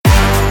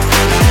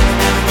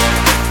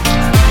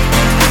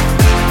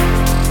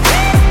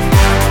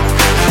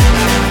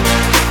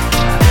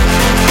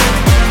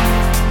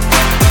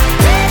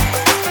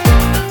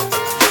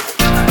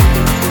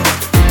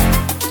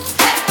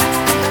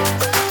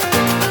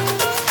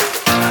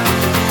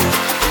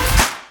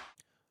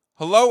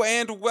Hello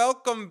and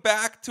welcome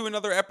back to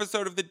another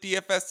episode of the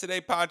DFS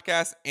Today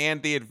podcast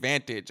and The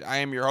Advantage. I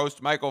am your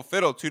host, Michael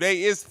Fiddle.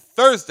 Today is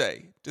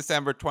Thursday,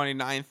 December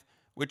 29th,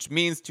 which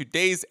means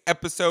today's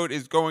episode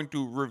is going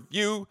to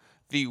review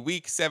the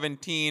Week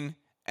 17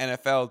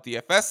 NFL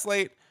DFS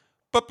slate.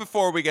 But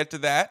before we get to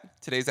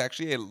that, today's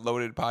actually a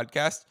loaded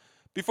podcast.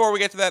 Before we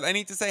get to that, I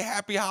need to say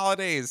happy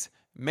holidays,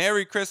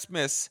 Merry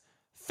Christmas.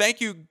 Thank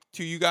you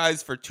to you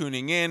guys for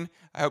tuning in.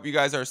 I hope you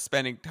guys are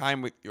spending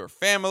time with your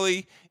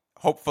family,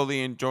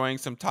 hopefully enjoying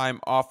some time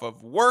off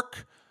of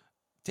work,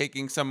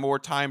 taking some more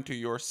time to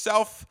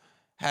yourself,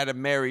 had a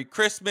Merry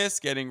Christmas,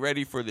 getting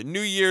ready for the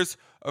New Year's,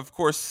 of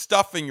course,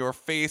 stuffing your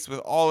face with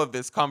all of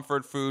this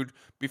comfort food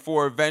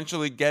before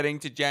eventually getting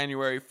to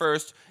January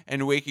 1st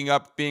and waking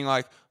up being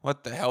like,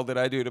 what the hell did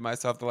I do to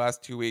myself the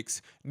last 2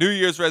 weeks? New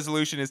Year's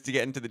resolution is to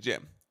get into the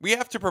gym. We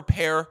have to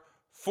prepare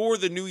for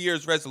the New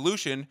Year's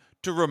resolution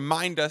to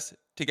remind us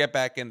to get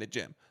back in the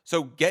gym.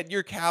 So get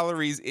your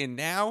calories in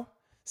now.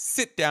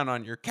 Sit down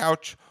on your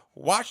couch,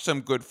 watch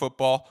some good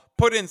football,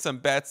 put in some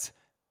bets,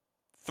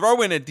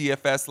 throw in a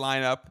DFS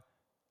lineup,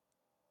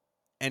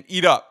 and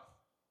eat up.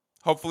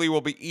 Hopefully we'll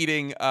be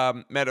eating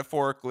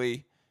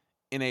metaphorically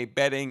in a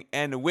betting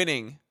and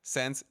winning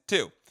sense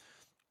too.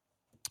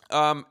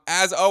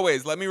 As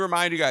always, let me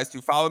remind you guys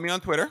to follow me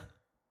on Twitter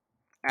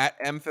at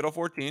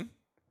mfiddle14,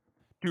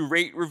 to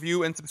rate,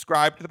 review, and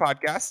subscribe to the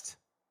podcast.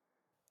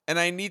 And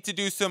I need to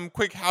do some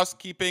quick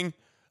housekeeping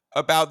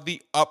about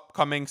the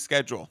upcoming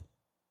schedule.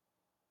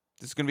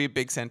 This is going to be a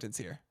big sentence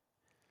here.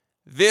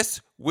 This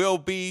will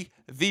be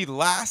the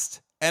last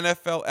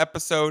NFL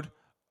episode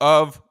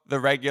of the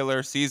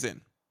regular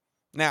season.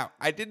 Now,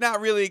 I did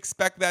not really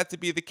expect that to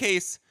be the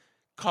case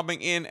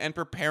coming in and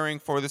preparing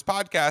for this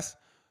podcast,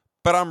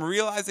 but I'm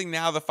realizing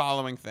now the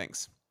following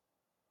things.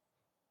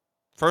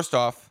 First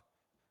off,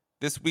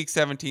 this Week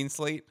 17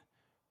 slate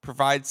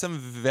provides some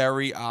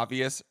very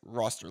obvious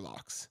roster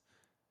locks.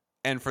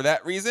 And for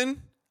that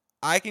reason,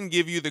 I can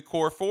give you the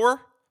core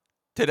four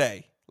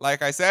today.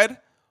 Like I said,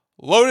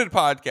 loaded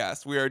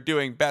podcast. We are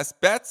doing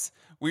best bets.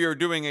 We are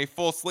doing a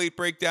full slate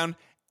breakdown,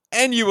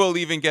 and you will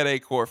even get a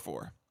core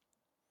four.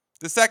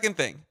 The second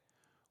thing,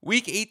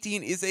 Week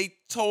 18 is a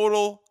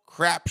total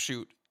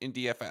crapshoot in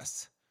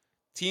DFS.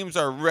 Teams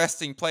are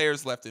resting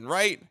players left and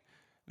right.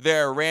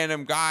 There are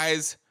random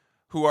guys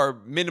who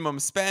are minimum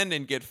spend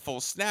and get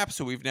full snaps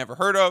who we've never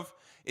heard of.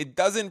 It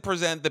doesn't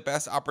present the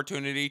best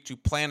opportunity to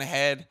plan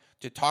ahead,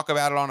 to talk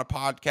about it on a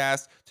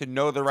podcast, to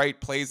know the right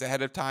plays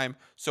ahead of time.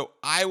 So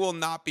I will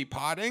not be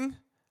potting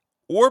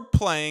or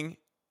playing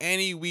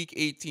any Week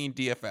 18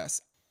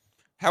 DFS.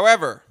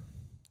 However,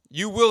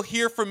 you will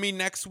hear from me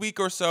next week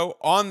or so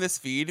on this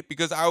feed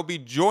because I will be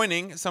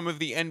joining some of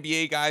the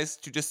NBA guys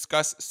to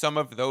discuss some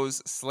of those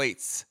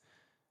slates.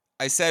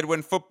 I said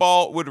when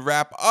football would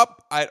wrap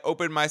up, I'd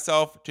open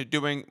myself to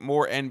doing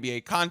more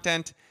NBA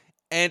content,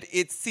 and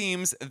it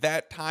seems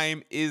that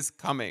time is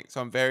coming. So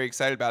I'm very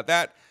excited about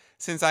that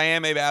since I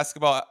am a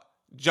basketball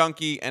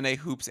junkie and a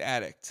hoops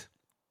addict.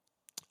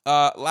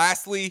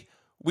 Lastly,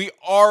 we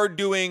are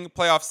doing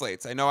playoff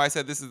slates. I know I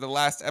said this is the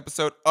last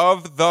episode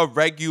of the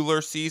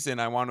regular season.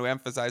 I want to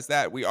emphasize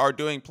that. We are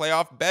doing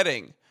playoff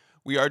betting.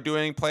 We are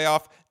doing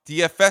playoff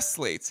DFS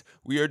slates.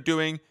 We are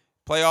doing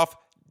playoff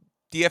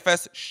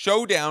DFS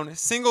showdown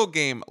single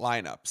game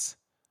lineups.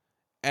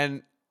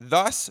 And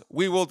thus,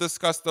 we will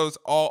discuss those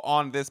all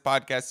on this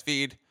podcast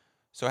feed.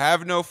 So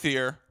have no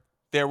fear.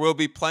 There will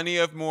be plenty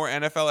of more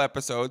NFL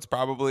episodes,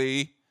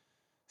 probably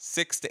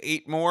 6 to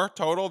 8 more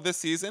total this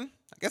season.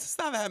 I guess it's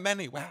not that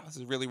many. Wow, this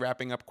is really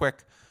wrapping up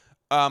quick.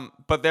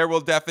 But there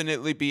will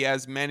definitely be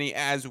as many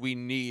as we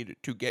need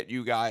to get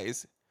you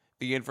guys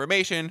the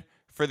information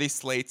for the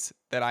slates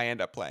that I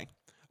end up playing.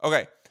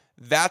 Okay,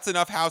 that's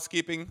enough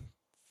housekeeping.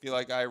 Feel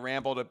like I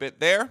rambled a bit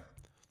there.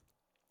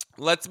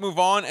 Let's move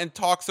on and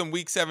talk some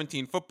Week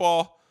 17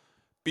 football.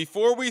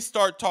 Before we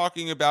start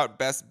talking about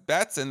best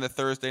bets and the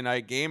Thursday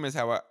night game is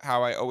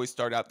how I always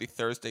start out the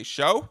Thursday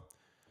show.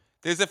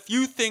 There's a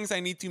few things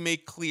I need to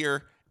make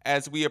clear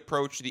as we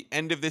approach the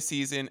end of the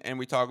season and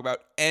we talk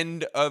about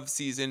end of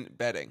season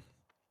betting.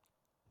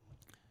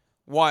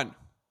 1,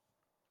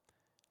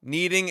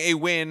 needing a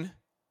win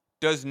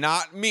does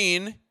not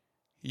mean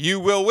you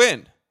will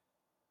win.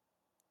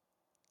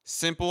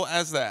 Simple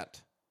as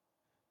that.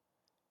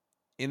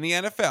 In the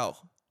NFL,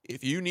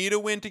 if you need a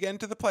win to get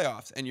into the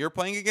playoffs and you're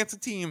playing against a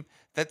team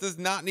that does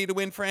not need a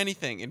win for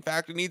anything, in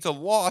fact, it needs a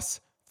loss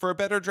for a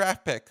better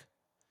draft pick,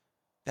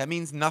 that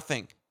means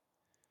nothing.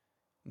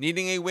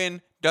 Needing a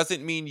win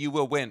doesn't mean you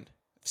will win.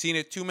 I've seen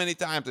it too many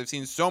times. I've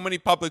seen so many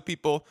public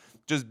people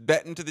just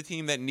bet into the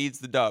team that needs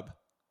the dub.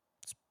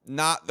 It's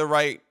not the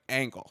right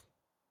angle.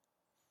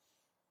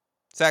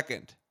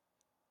 Second,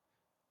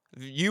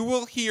 you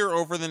will hear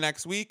over the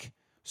next week,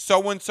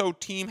 so-and-so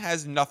team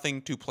has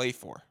nothing to play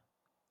for.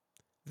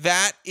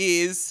 That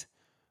is,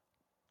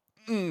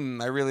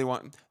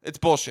 it's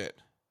bullshit.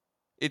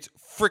 It's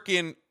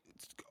freaking,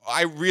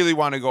 I really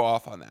want to go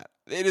off on that.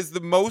 It is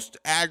the most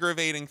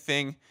aggravating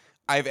thing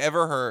I've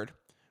ever heard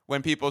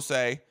when people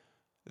say,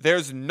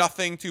 there's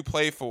nothing to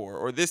play for,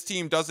 or this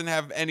team doesn't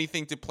have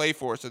anything to play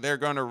for, so they're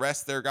going to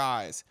rest their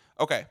guys.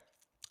 Okay,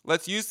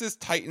 let's use this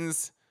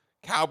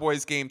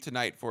Titans-Cowboys game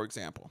tonight, for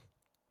example.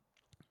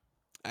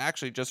 I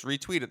actually just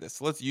retweeted this.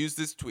 So let's use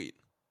this tweet.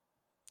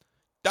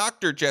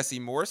 Dr. Jesse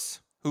Morse,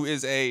 who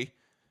is a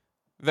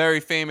very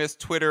famous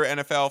Twitter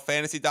NFL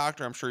fantasy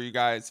doctor. I'm sure you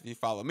guys, if you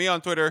follow me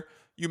on Twitter,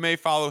 you may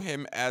follow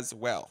him as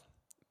well.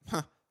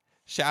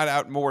 Shout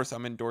out Morse.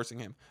 I'm endorsing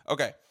him.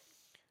 Okay.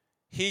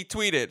 He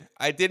tweeted,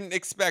 I don't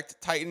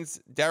expect Titans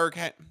Derrick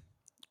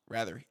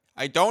Henry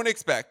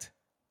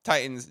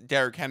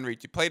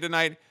to play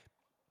tonight,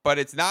 but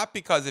it's not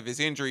because of his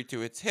injury to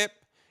his hip.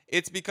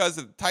 It's because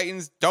the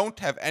Titans don't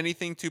have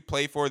anything to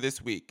play for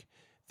this week.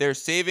 They're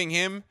saving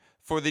him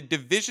for the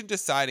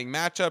division-deciding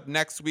matchup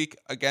next week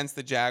against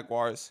the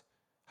Jaguars.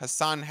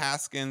 Hassan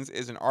Haskins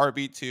is an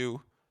RB2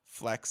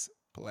 flex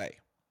play.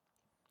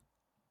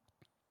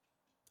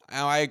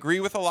 Now, I agree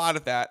with a lot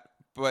of that,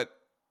 but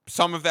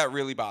some of that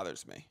really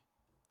bothers me.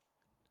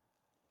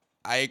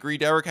 I agree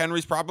Derrick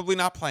Henry's probably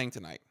not playing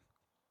tonight.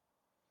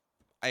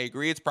 I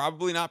agree it's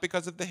probably not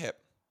because of the hip.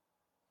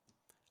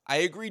 I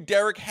agree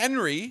Derrick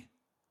Henry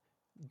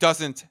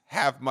doesn't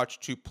have much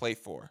to play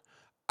for.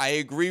 I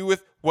agree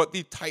with what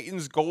the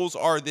Titans' goals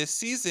are this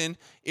season.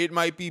 It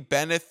might be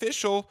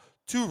beneficial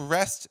to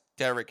rest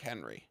Derrick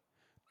Henry.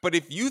 But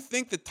if you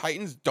think the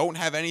Titans don't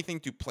have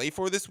anything to play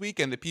for this week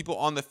and the people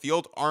on the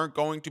field aren't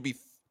going to be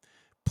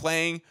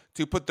playing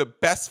to put the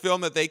best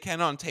film that they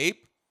can on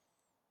tape,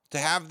 to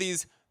have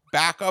these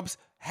backups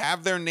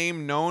have their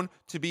name known,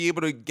 to be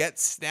able to get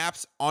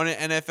snaps on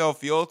an NFL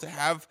field, to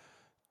have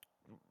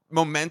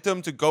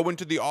momentum to go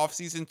into the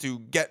offseason, to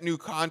get new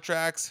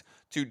contracts,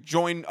 to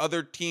join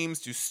other teams,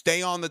 to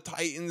stay on the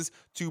Titans,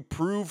 to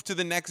prove to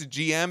the next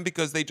GM,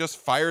 because they just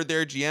fired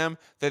their GM,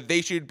 that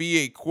they should be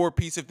a core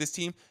piece of this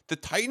team. The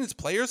Titans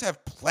players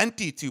have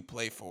plenty to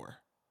play for.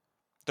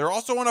 They're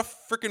also on a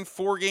freaking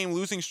 4-game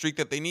losing streak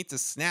that they need to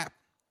snap.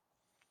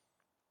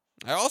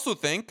 I also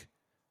think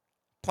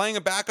playing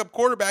a backup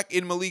quarterback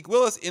in Malik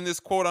Willis in this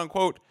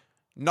quote-unquote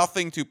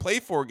nothing to play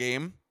for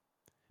game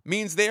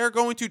means they are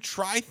going to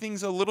try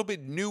things a little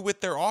bit new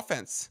with their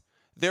offense.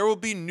 There will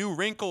be new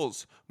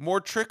wrinkles, more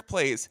trick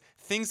plays,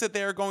 things that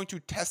they are going to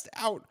test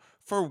out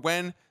for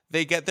when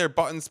they get their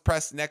buttons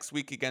pressed next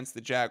week against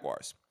the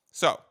Jaguars.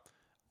 So,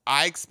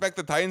 I expect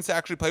the Titans to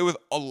actually play with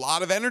a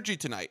lot of energy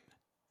tonight.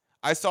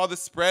 I saw the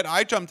spread.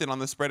 I jumped in on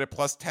the spread at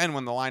plus 10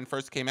 when the line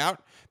first came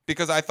out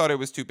because I thought it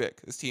was too big.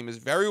 This team is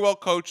very well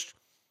coached.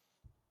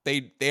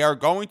 They are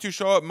going to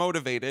show up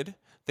motivated.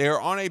 They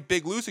are on a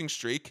big losing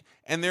streak,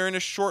 and they're in a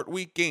short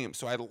week game.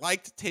 So I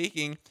liked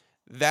taking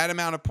that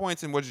amount of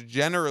points in what's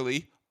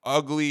generally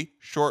ugly,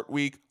 short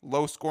week,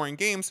 low-scoring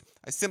games.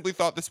 I simply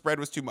thought the spread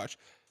was too much.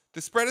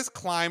 The spread has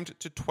climbed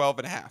to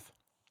 12.5.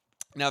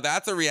 Now,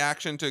 that's a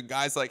reaction to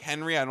guys like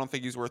Henry. I don't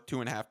think he's worth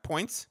 2.5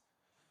 points.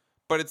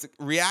 But it's a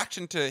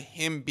reaction to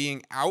him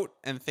being out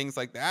and things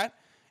like that.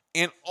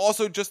 And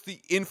also just the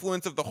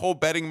influence of the whole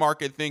betting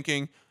market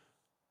thinking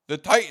the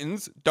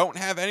Titans don't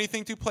have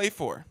anything to play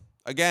for.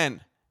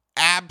 Again,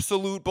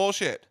 absolute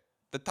bullshit.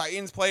 The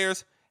Titans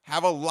players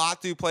have a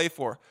lot to play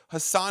for.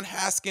 Hassan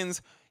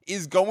Haskins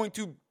is going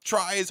to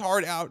try his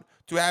heart out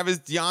to have his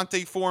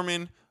Deontay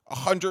Foreman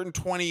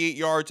 128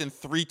 yards and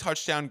 3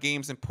 touchdown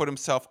games and put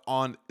himself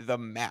on the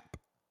map.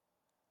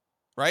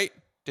 Right?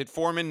 Did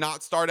Foreman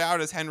not start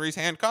out as Henry's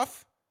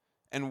handcuff?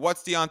 And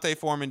what's Deontay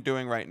Foreman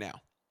doing right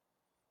now?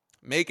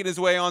 Making his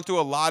way onto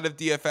a lot of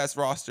DFS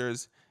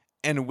rosters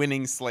and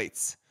winning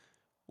slates.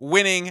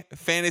 Winning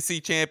fantasy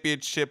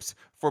championships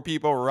for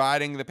people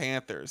riding the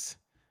Panthers.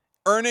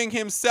 Earning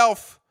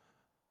himself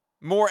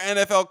more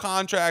NFL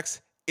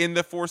contracts in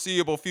the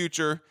foreseeable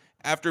future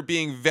after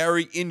being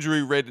very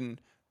injury-ridden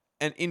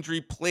and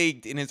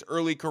injury-plagued in his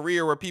early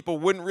career where people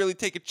wouldn't really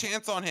take a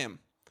chance on him.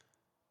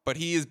 But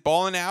he is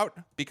balling out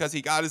because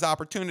he got his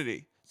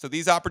opportunity. So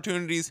these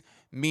opportunities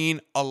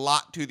mean a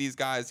lot to these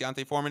guys.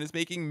 Deontay Foreman is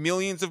making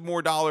millions of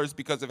more dollars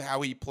because of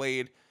how he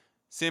played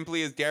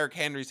simply as Derrick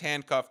Henry's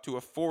handcuff to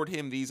afford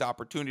him these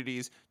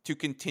opportunities to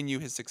continue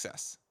his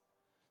success.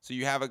 So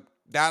you have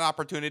that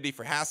opportunity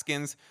for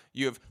Haskins.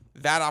 You have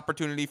that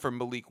opportunity for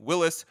Malik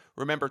Willis.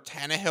 Remember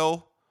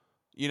Tannehill?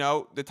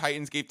 The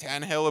Titans gave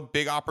Tannehill a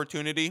big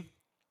opportunity,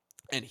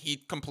 and he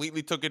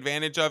completely took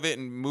advantage of it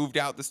and moved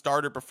out the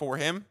starter before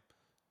him.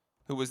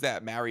 Who was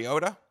that?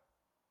 Mariota?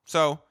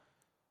 So,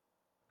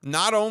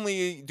 not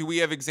only do we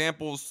have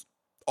examples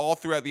all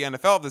throughout the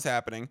NFL of this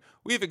happening,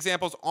 we have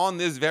examples on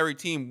this very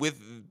team with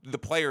the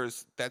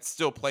players that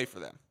still play for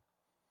them.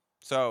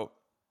 So,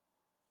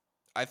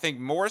 I think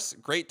Morse,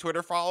 great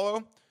Twitter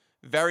follow,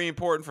 very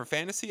important for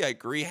fantasy. I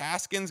agree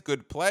Haskins,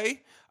 good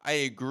play. I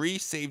agree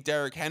save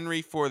Derrick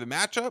Henry for the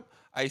matchup.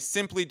 I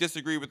simply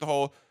disagree with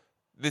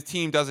the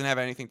team doesn't have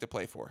anything to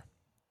play for.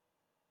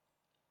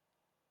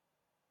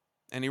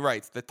 And he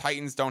writes, the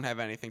Titans don't have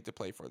anything to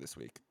play for this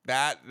week.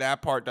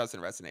 That part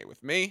doesn't resonate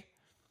with me.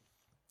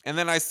 And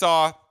then I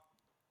saw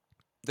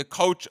the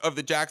coach of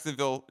the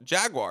Jacksonville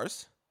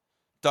Jaguars,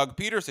 Doug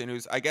Peterson,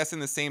 who's, I guess, in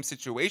the same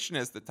situation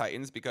as the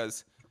Titans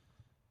because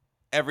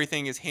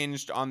everything is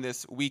hinged on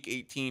this Week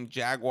 18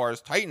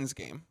 Jaguars-Titans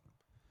game,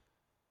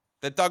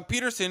 that Doug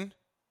Peterson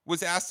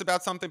was asked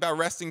about something about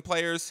resting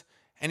players,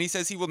 and he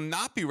says he will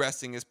not be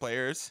resting his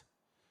players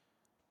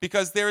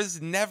because there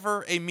is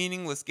never a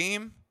meaningless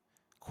game.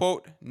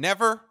 Quote,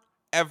 never,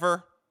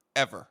 ever,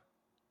 ever.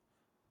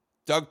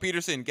 Doug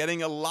Peterson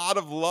getting a lot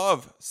of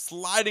love,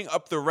 sliding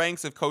up the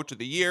ranks of Coach of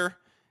the Year,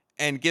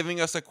 and giving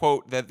us a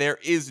quote that there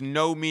is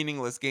no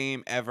meaningless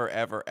game ever,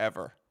 ever,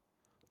 ever.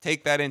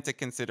 Take that into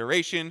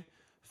consideration.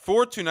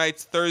 For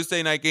tonight's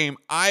Thursday night game,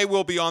 I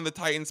will be on the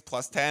Titans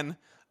plus 10.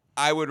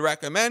 I would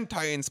recommend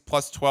Titans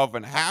plus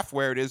 12.5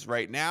 where it is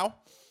right now.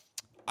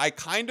 I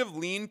kind of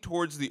lean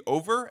towards the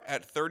over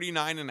at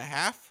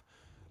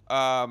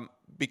 39.5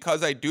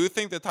 because I do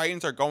think the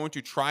Titans are going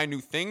to try new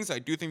things. I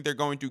do think they're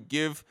going to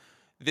give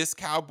this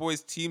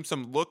Cowboys team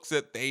some looks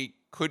that they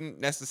couldn't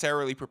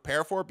necessarily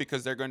prepare for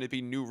because they're going to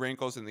be new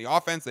wrinkles in the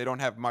offense. They don't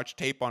have much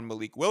tape on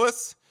Malik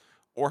Willis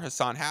or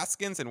Hassan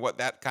Haskins and what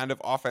that kind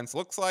of offense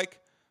looks like.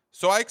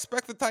 So I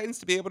expect the Titans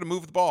to be able to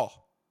move the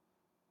ball,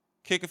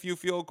 kick a few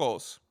field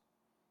goals.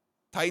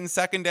 Titans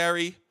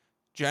secondary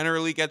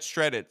generally gets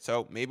shredded,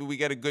 so maybe we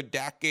get a good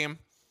Dak game.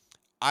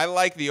 I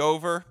like the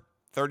over,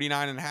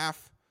 39.5.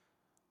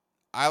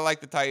 I like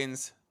the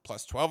Titans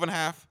plus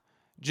 12.5.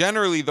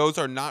 Generally, those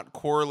are not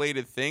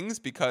correlated things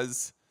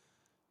because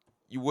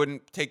you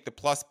wouldn't take the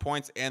plus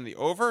points and the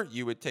over.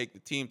 You would take the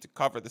team to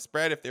cover the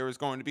spread if there was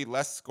going to be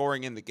less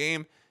scoring in the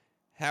game.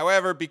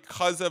 However,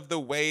 because of the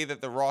way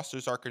that the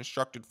rosters are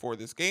constructed for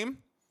this game,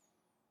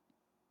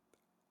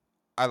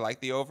 I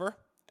like the over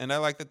and I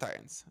like the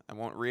Titans. I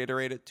won't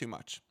reiterate it too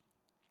much.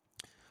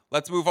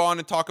 Let's move on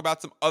and talk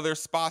about some other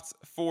spots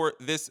for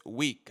this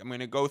week. I'm going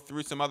to go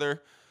through some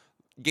other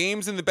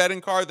games in the betting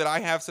card that I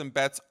have some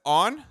bets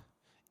on.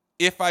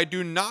 If I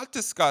do not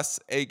discuss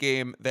a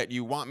game that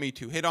you want me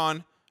to hit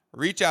on,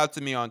 reach out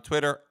to me on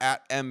Twitter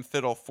at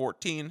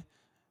mfiddle14,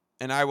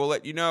 and I will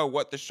let you know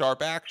what the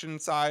sharp action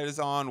side is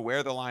on,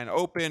 where the line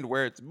opened,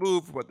 where it's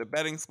moved, what the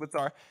betting splits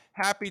are.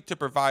 Happy to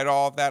provide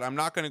all of that. I'm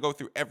not going to go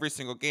through every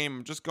single game.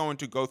 I'm just going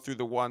to go through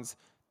the ones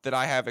that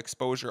I have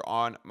exposure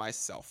on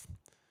myself.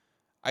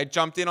 I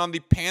jumped in on the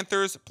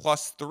Panthers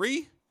plus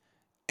 3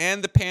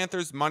 and the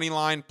Panthers money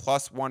line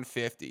plus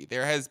 150.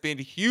 There has been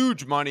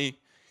huge money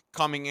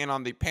coming in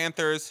on the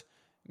Panthers.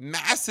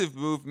 Massive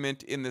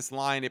movement in this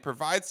line. It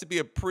provides to be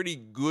a pretty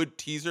good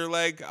teaser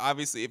leg.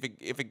 Obviously,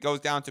 if it goes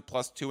down to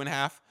plus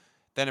 2.5,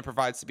 then it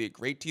provides to be a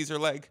great teaser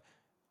leg.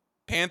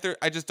 Panther,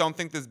 I just don't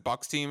think this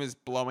Bucs team is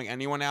blowing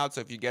anyone out.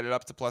 So if you get it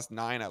up to plus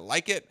 9, I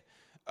like it.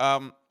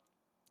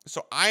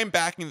 So I am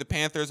backing the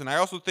Panthers, and I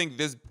also think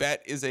this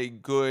bet is a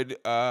good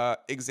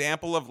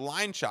example of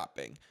line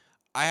shopping.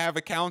 I have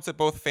accounts at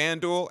both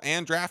FanDuel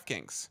and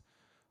DraftKings.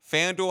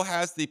 FanDuel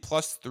has the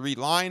plus 3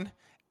 line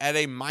at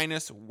a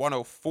minus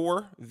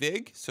 104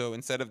 VIG. So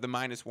instead of the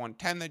minus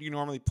 110 that you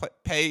normally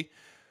pay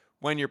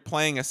when you're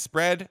playing a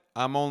spread,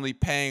 I'm only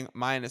paying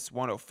minus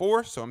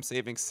 104. So I'm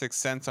saving 6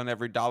 cents on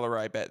every dollar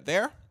I bet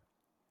there.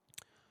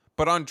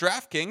 But on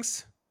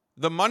DraftKings,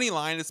 the money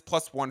line is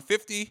plus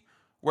 150,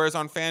 whereas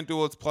on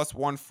FanDuel it's plus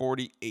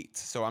 148.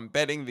 So I'm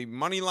betting the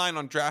money line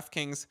on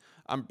DraftKings.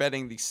 I'm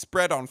betting the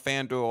spread on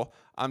FanDuel.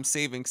 I'm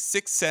saving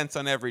 6 cents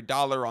on every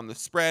dollar on the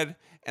spread,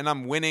 and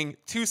I'm winning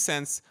 2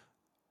 cents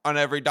on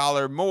every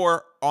dollar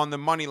more on the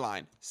money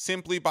line,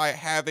 simply by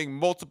having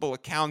multiple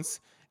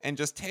accounts and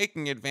just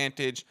taking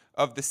advantage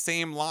of the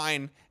same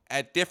line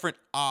at different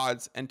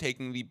odds and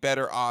taking the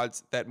better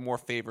odds that more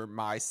favor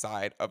my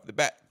side of the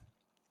bet.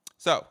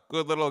 So,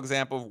 good little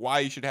example of why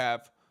you should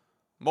have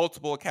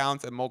multiple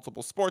accounts and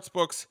multiple sports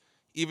books,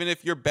 even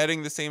if you're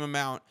betting the same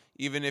amount,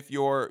 even if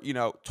your,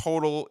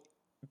 total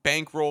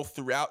bankroll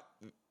throughout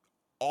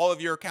all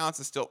of your accounts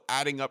is still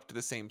adding up to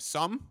the same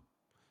sum.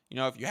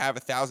 If you have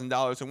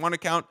 $1,000 in one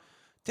account,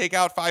 take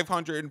out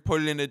 $500 and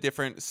put it in a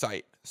different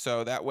site.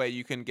 So that way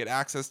you can get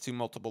access to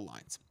multiple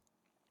lines.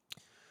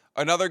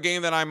 Another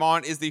game that I'm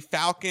on is the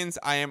Falcons.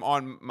 I am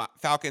on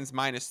Falcons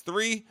minus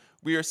 3.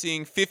 We are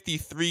seeing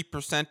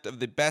 53%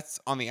 of the bets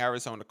on the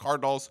Arizona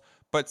Cardinals,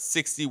 but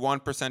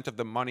 61% of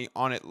the money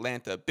on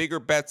Atlanta. Bigger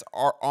bets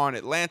are on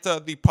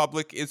Atlanta. The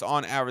public is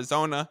on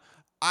Arizona.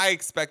 I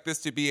expect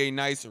this to be a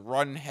nice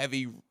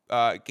run-heavy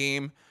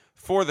game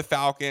for the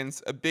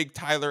Falcons, a big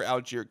Tyler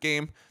Algier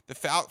game. The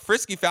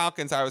Frisky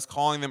Falcons, I was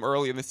calling them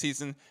early in the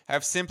season,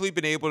 have simply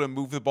been able to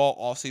move the ball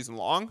all season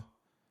long.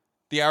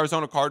 The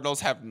Arizona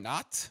Cardinals have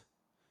not.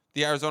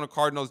 The Arizona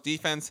Cardinals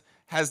defense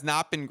has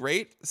not been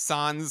great,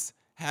 sans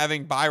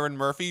having Byron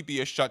Murphy be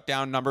a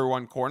shutdown number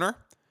 1 corner.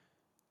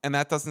 And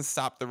that doesn't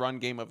stop the run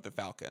game of the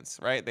Falcons,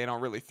 right? They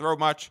don't really throw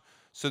much.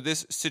 So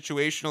this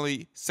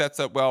situationally sets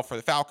up well for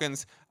the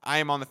Falcons. I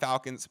am on the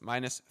Falcons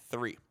minus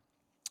 3.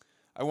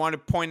 I want to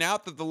point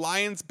out that the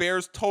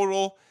Lions-Bears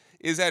total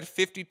is at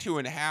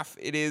 52.5.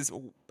 It is,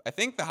 I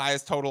think, the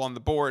highest total on the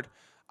board.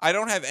 I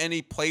don't have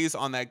any plays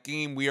on that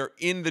game. We are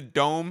in the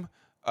Dome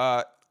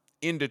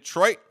in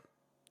Detroit.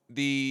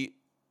 The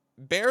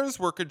Bears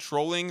were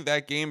controlling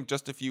that game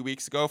just a few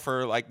weeks ago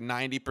for like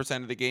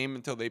 90% of the game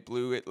until they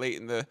blew it late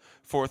in the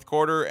fourth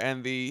quarter,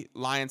 and the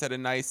Lions had a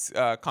nice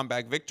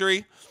comeback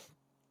victory.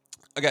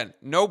 Again,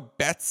 no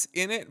bets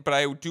in it, but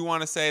I do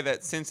want to say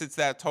that since it's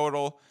that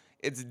total,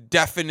 it's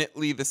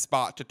definitely the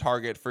spot to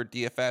target for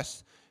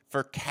DFS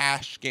for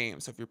cash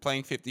games. So if you're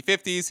playing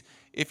 50-50s,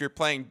 if you're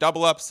playing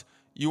double ups,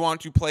 you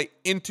want to play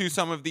into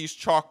some of these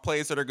chalk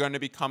plays that are going to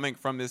be coming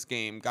from this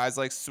game. Guys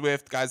like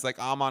Swift, guys like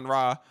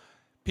Amon-Ra,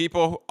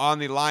 people on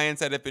the Lions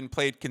that have been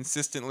played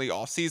consistently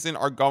all season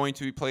are going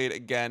to be played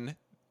again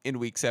in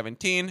Week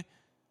 17.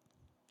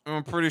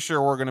 I'm pretty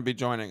sure we're going to be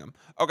joining them.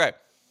 Okay.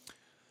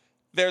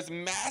 There's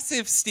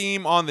massive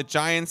steam on the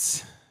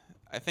Giants.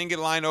 I think the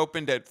line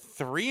opened at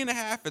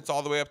 3.5. It's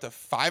all the way up to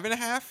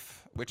 5.5,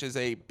 which is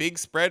a big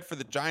spread for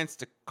the Giants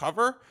to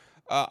cover.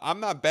 I'm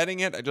not betting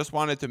it. I just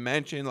wanted to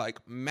mention like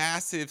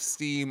massive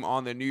steam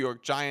on the New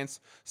York Giants.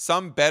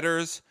 Some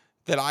bettors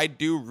that I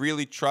do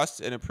really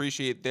trust and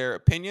appreciate their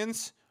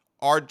opinions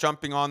are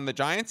jumping on the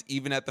Giants,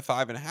 even at the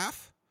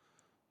 5.5.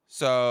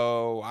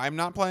 So I'm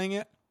not playing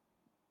it,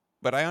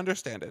 but I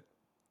understand it.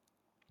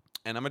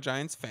 And I'm a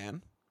Giants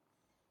fan.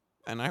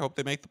 And I hope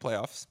they make the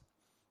playoffs.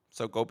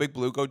 So go Big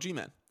Blue, go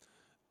G-Men.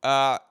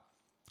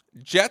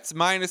 Jets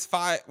minus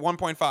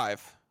 1.5.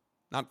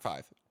 Not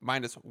 5.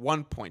 Minus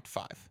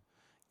 1.5.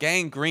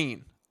 Gang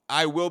green.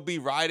 I will be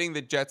riding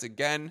the Jets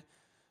again.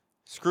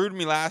 Screwed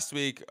me last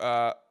week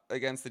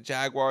against the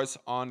Jaguars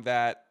on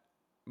that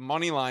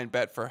money line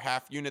bet for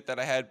half unit that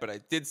I had, but I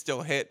did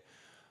still hit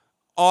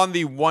on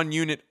the 1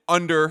 unit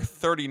under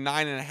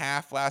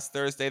 39.5 last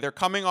Thursday. They're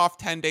coming off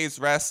 10 days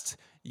rest.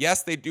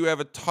 Yes, they do have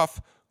a tough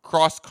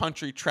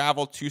cross-country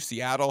travel to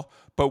Seattle,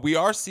 but we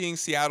are seeing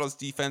Seattle's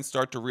defense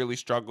start to really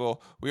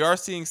struggle. We are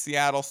seeing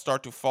Seattle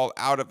start to fall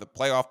out of the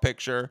playoff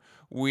picture.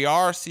 We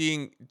are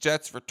seeing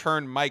Jets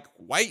return Mike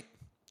White.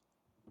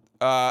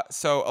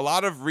 So a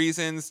lot of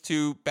reasons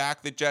to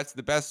back the Jets.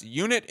 The best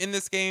unit in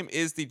this game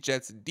is the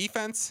Jets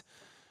defense.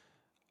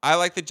 I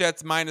like the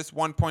Jets minus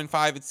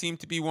 1.5. It seemed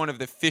to be one of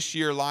the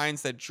fishier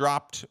lines that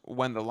dropped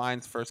when the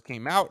lines first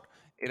came out.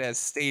 It has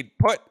stayed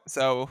put,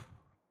 so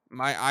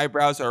my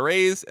eyebrows are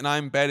raised, and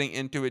I'm betting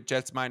into it.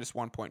 Jets minus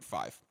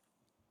 1.5.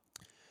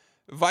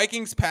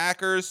 Vikings,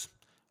 Packers.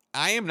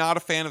 I am not a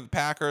fan of the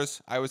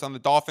Packers. I was on the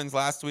Dolphins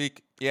last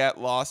week. Yeah,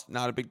 lost.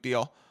 Not a big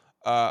deal.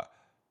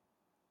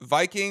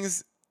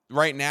 Vikings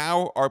right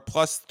now are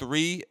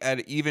 +3 at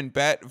an even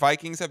bet.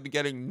 Vikings have been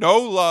getting no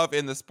love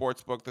in the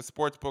sportsbook. The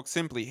sportsbook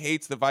simply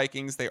hates the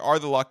Vikings. They are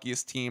the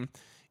luckiest team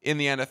in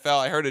the NFL.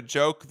 I heard a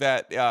joke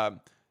that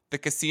the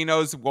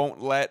casinos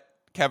won't let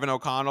Kevin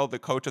O'Connell, the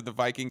coach of the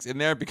Vikings, in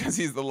there because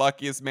he's the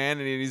luckiest man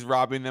and he's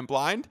robbing them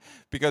blind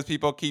because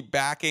people keep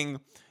backing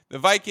the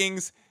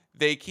Vikings.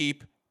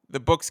 The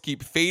books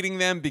keep fading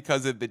them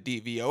because of the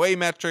DVOA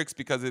metrics,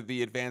 because of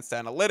the advanced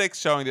analytics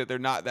showing that they're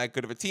not that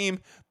good of a team.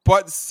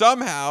 But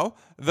somehow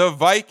the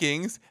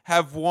Vikings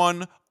have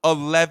won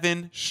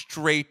 11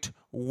 straight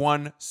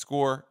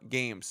one-score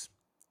games.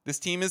 This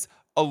team is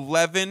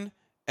 11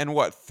 and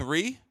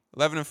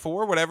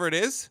 4, whatever it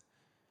is.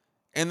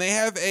 And they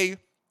have a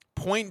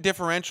point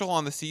differential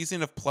on the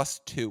season of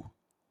 +2.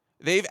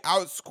 They've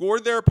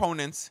outscored their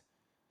opponents.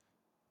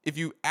 If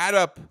you add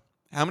up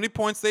how many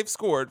points they've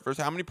scored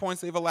versus how many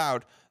points they've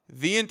allowed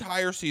the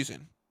entire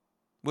season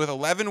with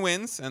 11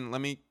 wins, and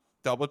let me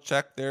double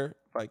check their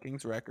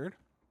Vikings record.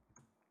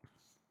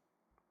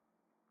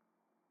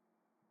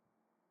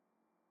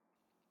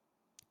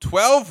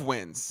 $12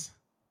 wins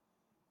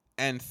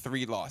and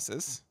 3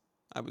 losses.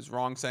 I was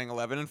wrong saying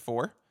 11 and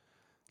 4.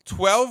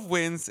 12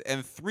 wins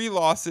and 3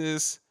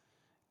 losses,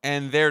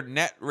 and their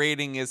net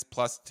rating is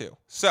 +2.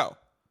 So,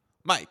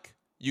 Mike,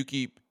 you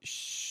keep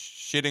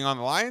shitting on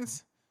the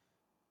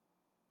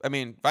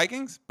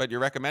Vikings, but you're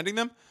recommending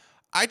them.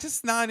 I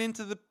just not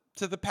into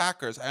the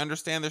Packers. I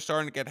understand they're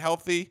starting to get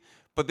healthy,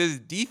 but this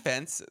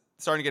defense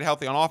starting to get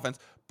healthy on offense,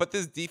 but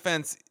this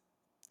defense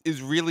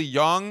is really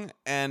young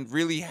and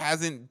really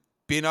hasn't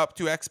been up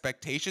to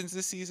expectations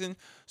this season.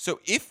 So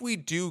if we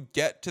do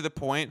get to the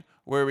point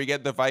where we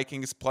get the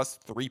Vikings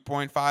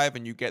 +3.5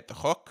 and you get the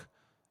hook,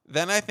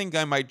 then I think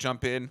I might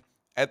jump in.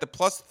 At the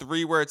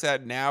 +3 where it's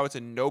at now, it's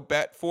a no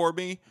bet for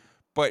me.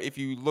 But if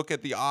you look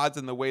at the odds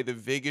and the way the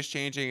VIG is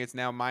changing, it's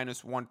now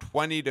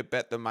 -120 to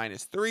bet the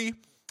 -3.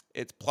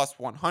 It's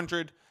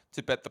 +100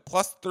 to bet the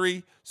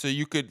 +3. So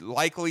you could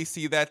likely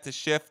see that to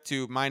shift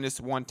to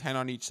 -110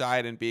 on each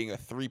side and being a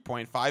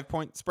 3.5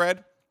 point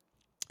spread.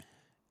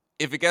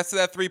 If it gets to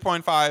that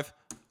 3.5,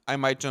 I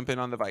might jump in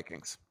on the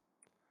Vikings.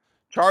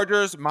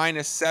 Chargers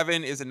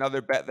 -7 is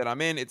another bet that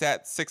I'm in. It's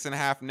at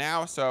 6.5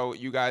 now, so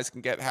you guys can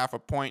get half a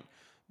point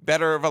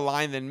better of a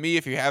line than me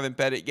if you haven't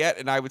bet it yet,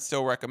 and I would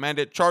still recommend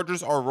it.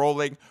 Chargers are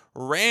rolling.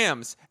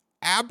 Rams,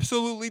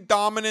 absolutely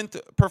dominant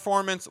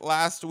performance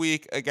last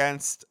week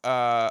against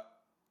the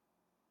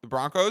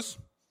Broncos,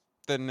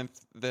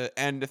 the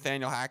end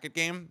Nathaniel Hackett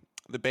game,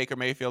 the Baker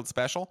Mayfield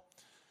special.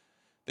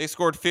 They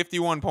scored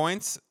 51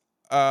 points.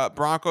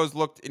 Broncos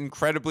looked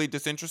incredibly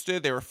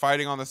disinterested. They were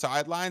fighting on the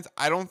sidelines.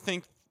 I don't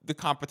think the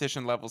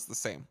competition level's the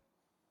same.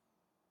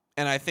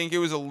 And I think it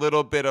was a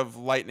little bit of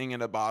lightning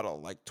in a bottle,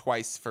 like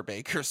twice for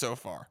Baker so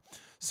far.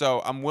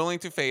 So I'm willing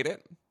to fade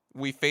it.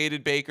 We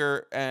faded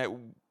Baker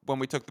when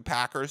we took the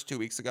Packers 2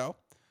 weeks ago.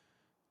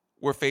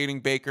 We're fading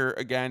Baker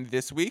again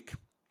this week.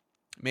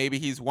 Maybe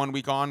he's 1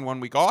 week on, 1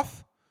 week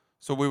off.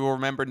 So we will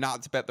remember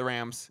not to bet the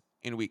Rams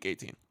in week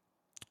 18.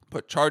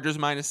 Put Chargers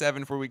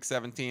 -7 for week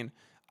 17.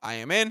 I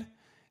am in.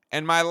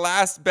 And my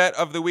last bet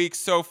of the week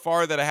so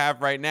far that I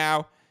have right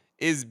now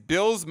is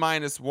Bills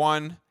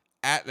 -1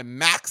 at the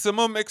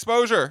maximum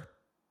exposure.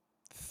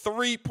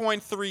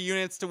 3.3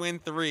 units to win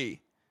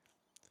 3.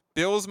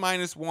 Bills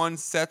 -1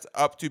 sets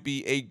up to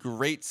be a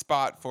great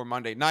spot for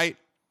Monday night.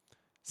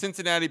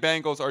 Cincinnati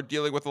Bengals are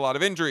dealing with a lot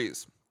of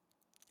injuries.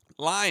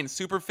 Line,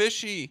 super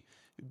fishy,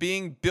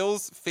 being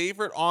Bills'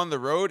 favorite on the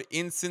road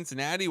in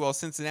Cincinnati while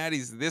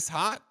Cincinnati's this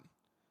hot.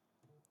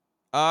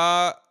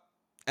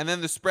 And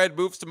then the spread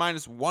moves to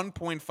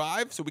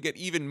 -1.5, so we get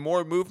even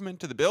more movement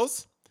to the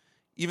Bills,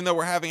 even though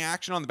we're having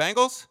action on the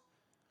Bengals.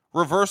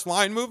 Reverse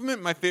line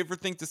movement, my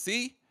favorite thing to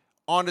see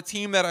on a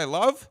team that I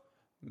love.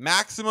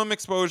 Maximum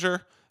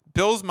exposure,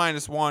 Bills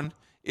 -1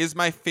 is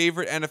my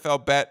favorite NFL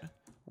bet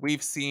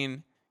we've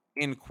seen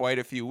in quite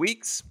a few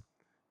weeks.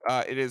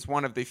 It is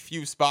one of the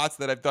few spots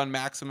that I've done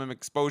maximum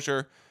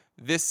exposure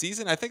this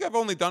season. I think I've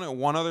only done it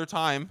one other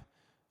time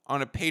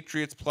on a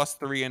Patriots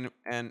 +3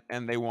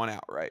 and they won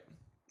outright.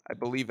 I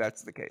believe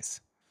that's the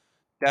case.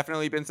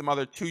 Definitely been some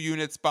other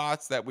 2-unit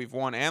spots that we've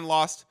won and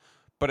lost,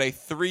 but a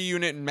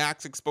 3-unit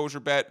max exposure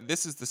bet.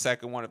 This is the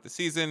second one of the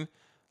season.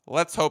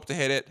 Let's hope to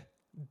hit it.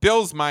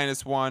 Bills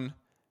 -1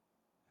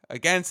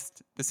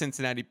 against the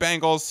Cincinnati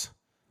Bengals.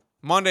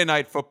 Monday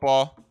Night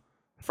Football.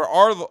 For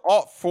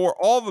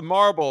all the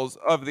marbles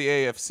of the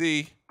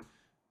AFC,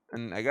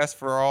 and I guess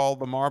for all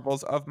the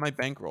marbles of my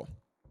bankroll.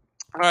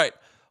 All right,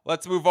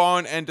 let's move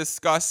on and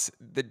discuss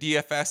the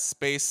DFS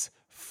space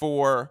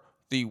for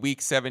the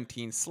Week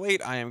 17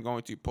 slate. I am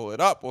going to pull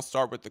it up. We'll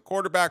start with the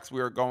quarterbacks.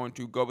 We are going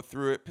to go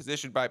through it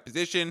position by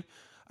position.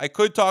 I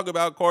could talk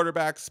about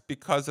quarterbacks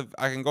because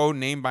I can go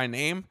name by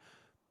name,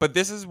 but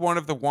this is one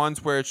of the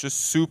ones where it's just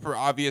super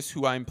obvious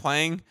who I'm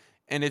playing,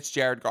 and it's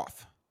Jared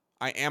Goff.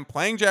 I am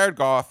playing Jared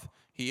Goff.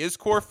 He is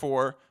core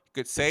 4. You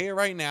could say it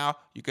right now.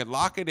 You could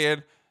lock it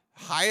in.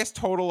 Highest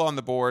total on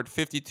the board,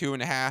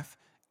 52.5.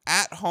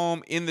 At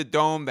home in the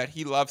dome that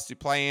he loves to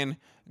play in,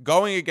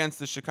 going against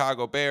the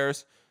Chicago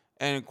Bears,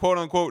 and quote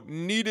unquote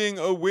needing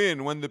a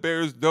win when the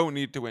Bears don't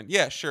need to win.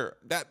 Yeah, sure.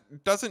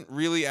 That doesn't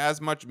really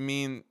doesn't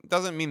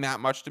mean that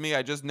much to me.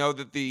 I just know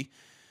that the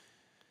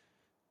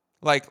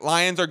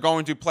Lions are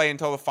going to play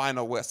until the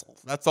final whistle.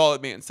 That's all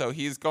it means. So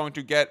he's going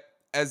to get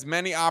as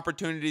many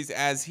opportunities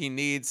as he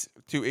needs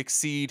to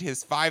exceed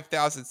his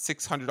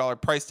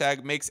 $5,600 price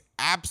tag. Makes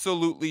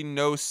absolutely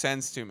no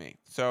sense to me.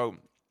 So,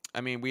 I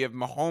mean, we have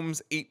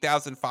Mahomes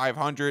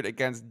 $8,500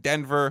 against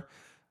Denver.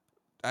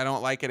 I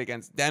don't like it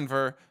against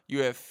Denver. You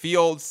have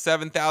Fields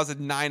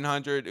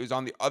 $7,900. It was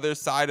on the other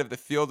side of the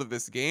field of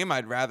this game.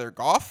 I'd rather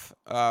Goff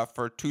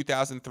for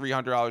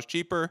 $2,300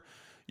 cheaper.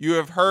 You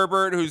have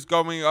Herbert, who's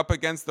going up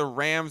against the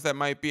Rams. That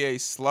might be a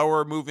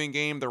slower moving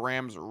game. The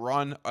Rams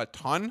run a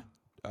ton.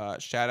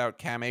 Shout out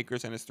Cam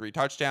Akers and his 3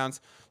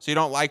 touchdowns. So you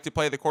don't like to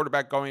play the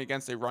quarterback going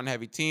against a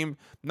run-heavy team.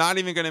 Not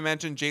even going to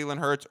mention Jalen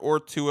Hurts or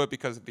Tua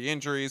because of the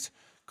injuries.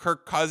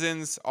 Kirk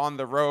Cousins on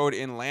the road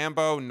in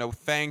Lambeau. No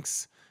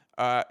thanks.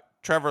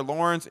 Trevor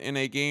Lawrence in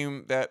a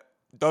game that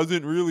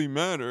doesn't really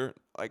matter.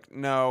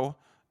 No.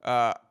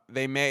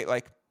 They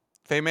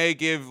may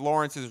give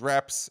Lawrence his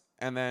reps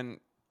and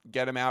then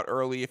get him out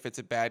early if it's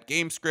a bad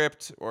game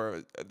script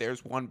or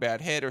there's one bad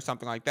hit or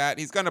something like that.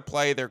 He's going to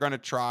play. They're going to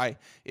try.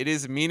 It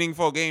is a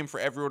meaningful game for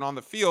everyone on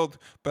the field,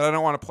 but I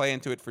don't want to play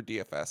into it for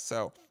DFS.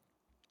 So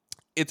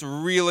it's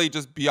really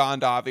just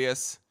beyond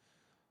obvious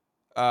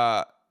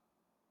that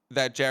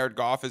Jared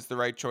Goff is the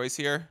right choice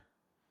here.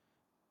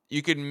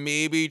 You could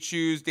maybe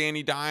choose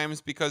Danny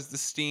Dimes because the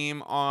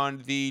steam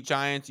on the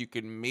Giants. You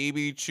could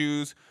maybe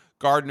choose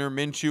Gardner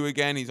Minshew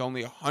again. He's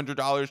only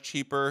 $100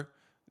 cheaper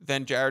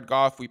than Jared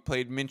Goff. We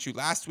played Minshew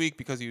last week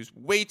because he was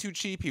way too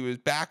cheap. He was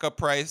backup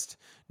priced.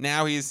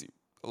 Now he's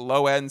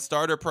low-end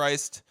starter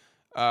priced.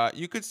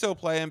 You could still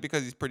play him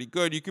because he's pretty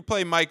good. You could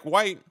play Mike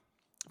White,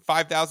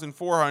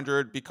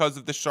 $5,400 because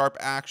of the sharp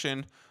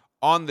action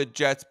on the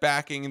Jets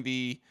backing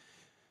the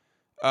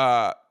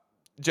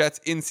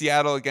Jets in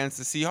Seattle against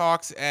the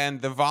Seahawks,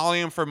 and the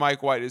volume for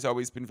Mike White has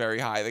always been very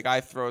high. The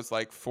guy throws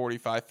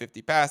 45,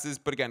 50 passes,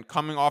 but again,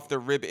 coming off the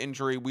rib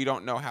injury, we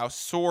don't know how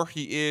sore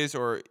he is,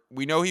 or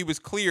we know he was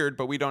cleared,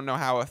 but we don't know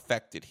how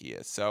affected he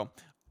is. So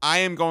I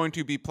am going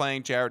to be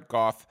playing Jared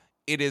Goff.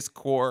 It is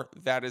core.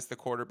 That is the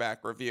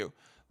quarterback review.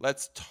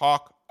 Let's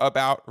talk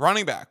about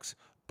running backs.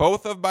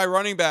 Both of my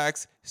running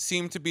backs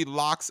seem to be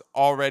locks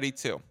already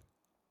too.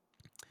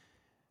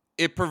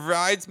 It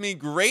provides me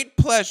great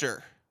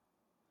pleasure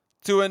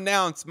to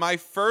announce my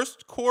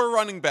first core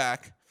running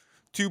back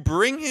to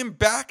bring him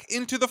back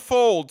into the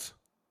fold.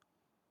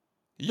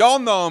 Y'all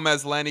know him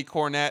as Lenny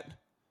Cornett.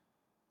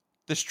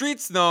 The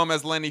streets know him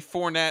as Lenny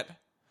Fournette.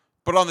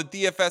 But on the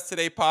DFS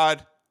Today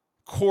pod,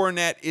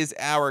 Cornett is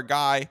our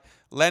guy.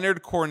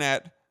 Leonard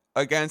Fournette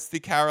against the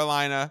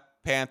Carolina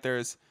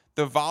Panthers.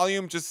 The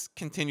volume just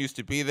continues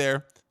to be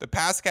there. The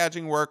pass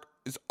catching work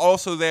is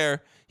also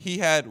there. He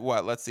had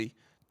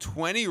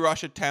 20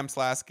 rush attempts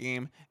last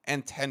game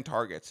and 10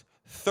 targets.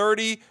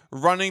 30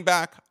 running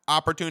back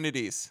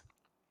opportunities.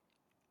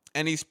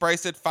 And he's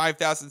priced at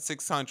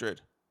 $5,600.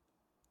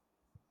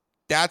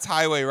 That's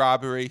highway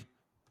robbery.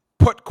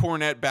 Put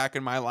Fournette back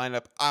in my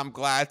lineup. I'm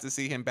glad to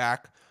see him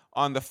back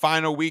on the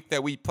final week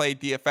that we played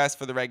DFS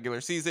for the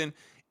regular season.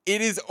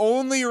 It is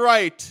only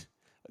right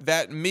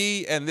that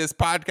me and this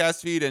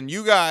podcast feed and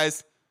you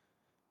guys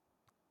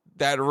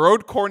that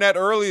rode Fournette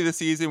early this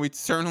season, we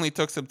certainly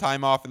took some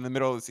time off in the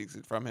middle of the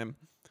season from him.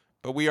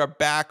 But we are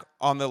back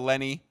on the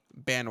Lenny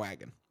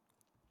bandwagon.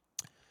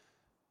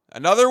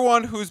 Another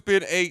one who's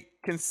been a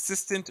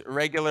consistent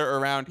regular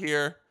around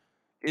here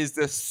is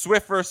the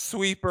Swiffer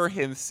sweeper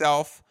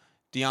himself,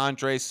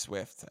 DeAndre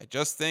Swift. I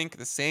just think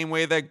the same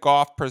way that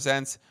Goff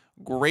presents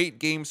great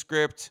game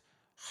script,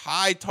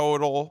 high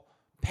total,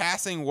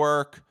 passing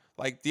work,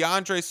 like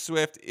DeAndre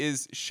Swift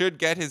should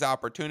get his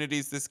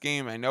opportunities this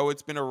game. I know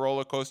it's been a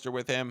roller coaster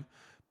with him,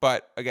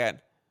 but again,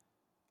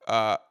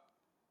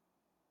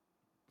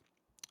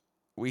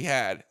 we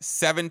had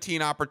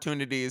 17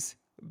 opportunities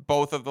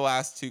both of the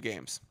last two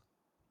games.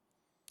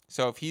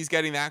 So if he's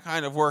getting that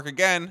kind of work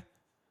again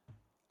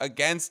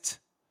against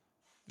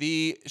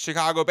the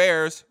Chicago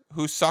Bears,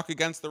 who suck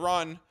against the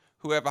run,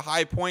 who have a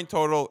high point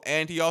total,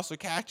 and he also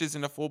catches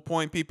in a full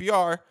point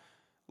PPR,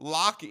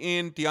 lock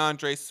in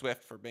DeAndre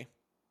Swift for me.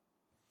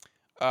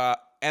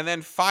 And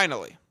then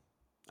finally,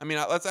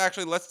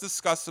 let's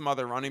discuss some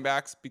other running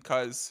backs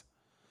because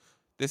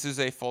this is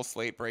a full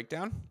slate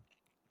breakdown.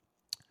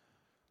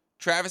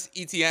 Travis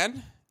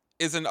Etienne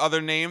is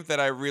another name that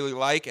I really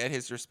like at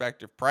his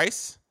respective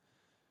price.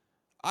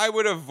 I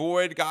would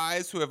avoid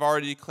guys who have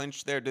already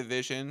clinched their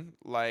division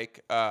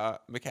like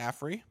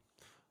McCaffrey.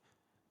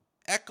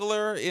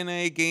 Eckler in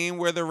a game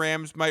where the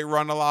Rams might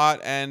run a lot,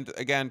 and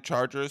again,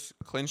 Chargers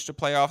clinched a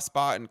playoff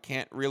spot and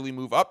can't really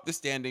move up the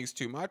standings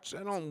too much.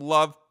 I don't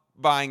love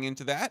buying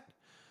into that.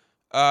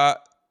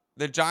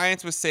 The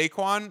Giants with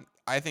Saquon,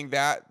 I think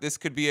that this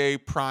could be a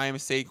prime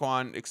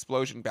Saquon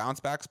explosion bounce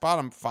back spot.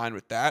 I'm fine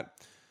with that.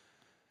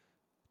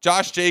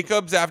 Josh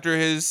Jacobs, after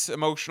his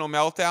emotional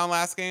meltdown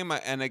last game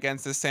and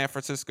against the San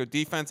Francisco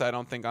defense, I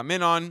don't think I'm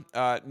in on.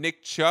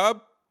 Nick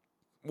Chubb,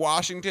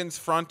 Washington's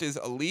front is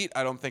elite.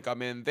 I don't think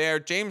I'm in there.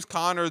 James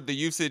Conner, the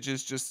usage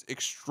is just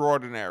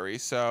extraordinary.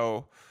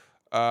 So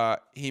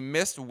he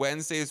missed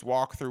Wednesday's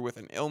walkthrough with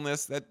an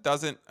illness. That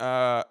doesn't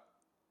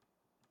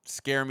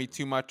scare me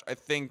too much. I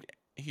think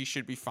he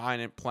should be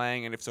fine in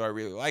playing, and if so, I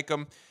really like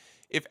him.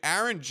 If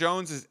Aaron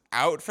Jones is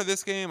out for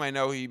this game, I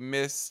know he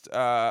missed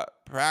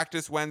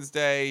practice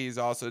Wednesday. He's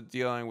also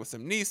dealing with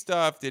some knee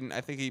stuff.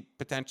 I think he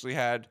potentially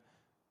had...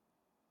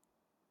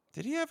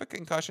 Did he have a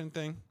concussion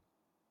thing?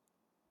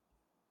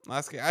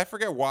 Last game, I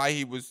forget why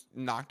he was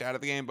knocked out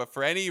of the game, but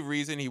for any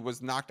reason, he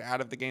was knocked out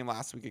of the game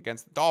last week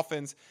against the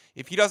Dolphins.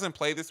 If he doesn't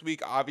play this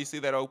week, obviously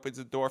that opens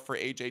the door for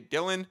A.J.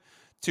 Dillon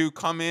to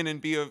come in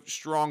and be a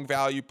strong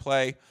value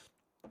play.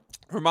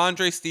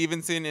 Ramondre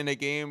Stevenson in a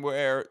game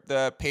where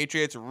the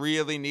Patriots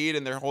really need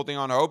and they're holding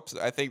on hopes.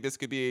 I think this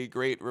could be a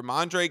great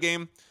Ramondre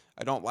game.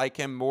 I don't like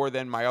him more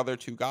than my other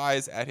two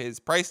guys at his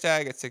price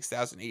tag at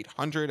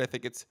 $6,800. I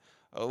think it's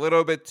a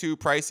little bit too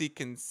pricey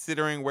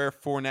considering where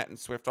Fournette and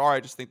Swift are.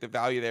 I just think the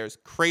value there is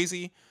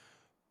crazy,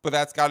 but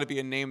that's got to be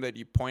a name that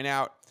you point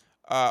out.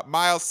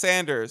 Miles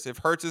Sanders, if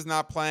Hurts is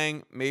not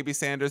playing, maybe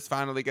Sanders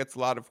finally gets a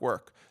lot of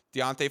work.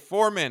 Deontay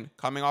Foreman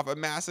coming off a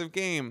massive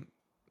game,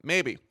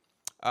 maybe.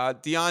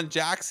 Deion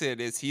Jackson,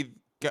 is he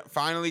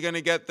finally going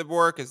to get the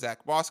work? Is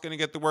Zach Moss going to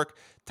get the work?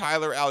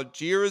 Tyler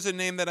Algier is a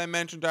name that I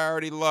mentioned I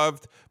already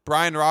loved.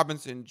 Brian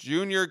Robinson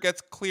Jr. gets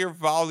clear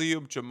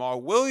volume.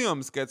 Jamal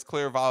Williams gets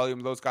clear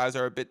volume. Those guys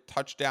are a bit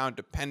touchdown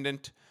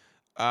dependent.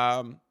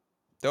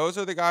 Those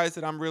are the guys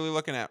that I'm really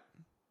looking at.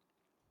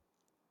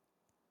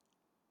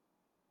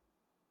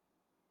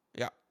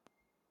 Yeah.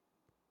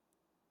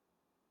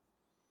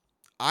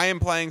 I am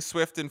playing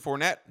Swift and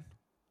Fournette,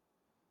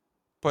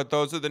 but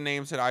those are the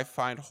names that I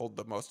find hold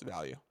the most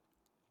value.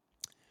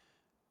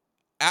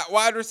 At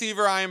wide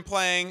receiver, I am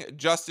playing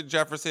Justin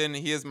Jefferson.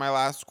 He is my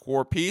last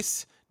core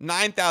piece.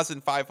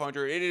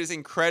 $9,500. It is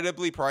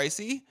incredibly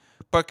pricey,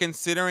 but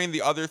considering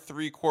the other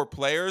three core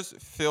players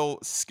fill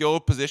skill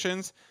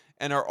positions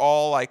and are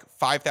all like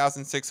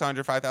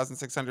 $5,600,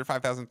 $5,600,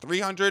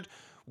 $5,300,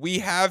 we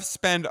have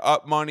spent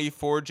up money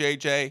for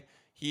JJ.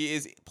 He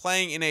is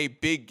playing in a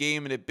big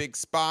game in a big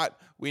spot.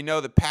 We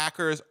know the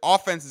Packers'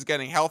 offense is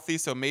getting healthy,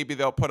 so maybe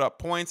they'll put up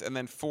points and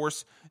then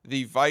force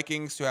the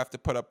Vikings to have to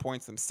put up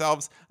points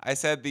themselves. I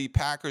said the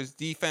Packers'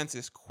 defense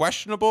is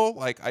questionable.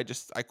 I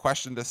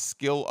question the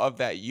skill of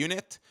that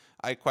unit.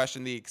 I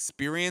question the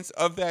experience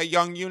of that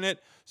young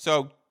unit.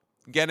 So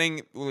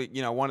getting,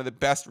 one of the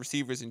best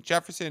receivers in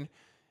Jefferson,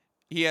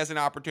 he has an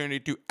opportunity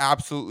to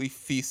absolutely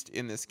feast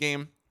in this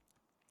game.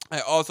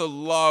 I also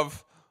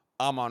love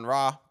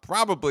Amon-Ra,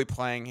 probably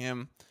playing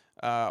him.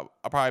 I'll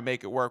probably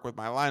make it work with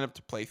my lineup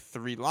to play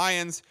 3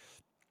 Lions.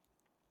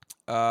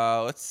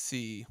 Let's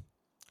see.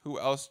 Who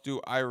else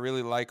do I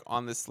really like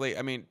on this slate?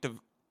 I mean,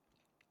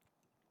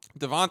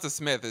 Devonta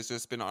Smith has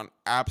just been on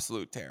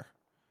absolute tear.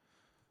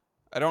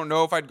 I don't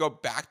know if I'd go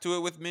back to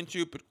it with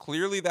Minshew, but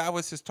clearly that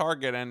was his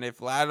target. And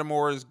if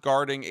Lattimore is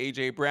guarding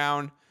A.J.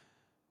 Brown,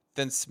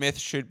 then Smith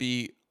should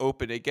be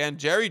open again.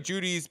 Jerry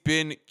Jeudy's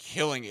been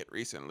killing it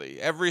recently.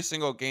 Every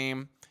single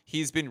game,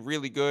 he's been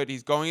really good.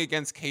 He's going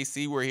against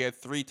KC, where he had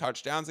 3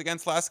 touchdowns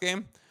against last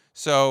game.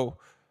 So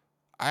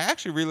I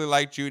actually really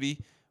like Jeudy.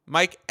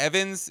 Mike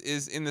Evans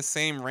is in the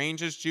same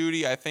range as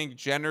Jeudy. I think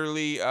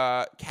generally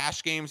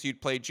cash games,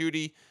 you'd play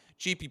Jeudy.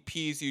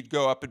 GPPs, you'd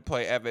go up and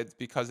play Evans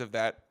because of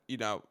that,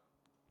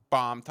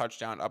 bomb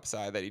touchdown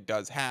upside that he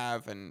does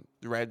have, and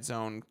the red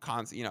zone,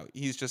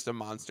 he's just a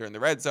monster in the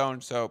red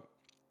zone. So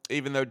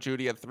even though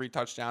Jeudy had 3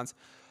 touchdowns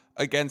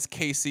against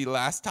KC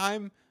last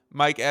time,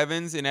 Mike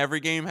Evans in every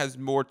game has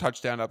more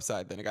touchdown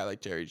upside than a guy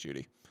like Jerry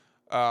Jeudy.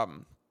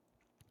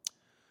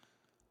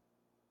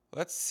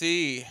 Let's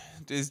see.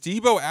 Is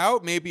Debo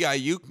out? Maybe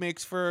Ayuk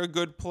makes for a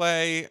good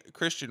play.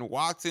 Christian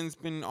Watson's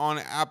been on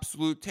an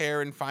absolute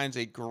tear and finds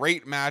a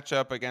great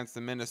matchup against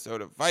the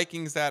Minnesota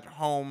Vikings at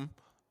home.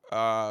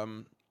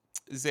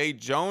 Zay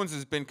Jones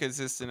has been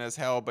consistent as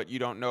hell, but you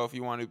don't know if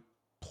you want to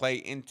play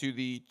into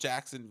the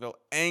Jacksonville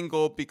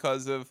angle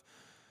because of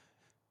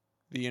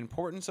the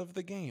importance of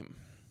the game.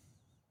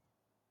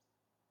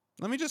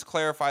 Let me just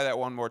clarify that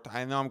one more time.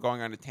 I know I'm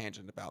going on a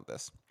tangent about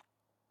this.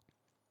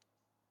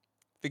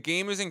 The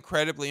game is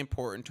incredibly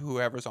important to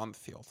whoever's on the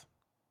field.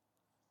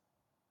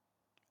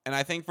 And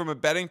I think from a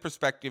betting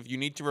perspective, you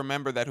need to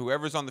remember that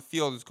whoever's on the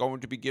field is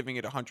going to be giving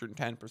it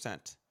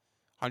 110%,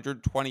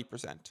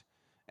 120%.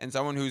 And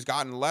someone who's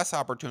gotten less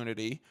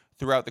opportunity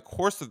throughout the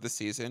course of the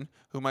season,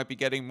 who might be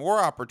getting more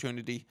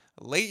opportunity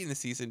late in the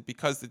season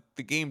because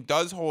the game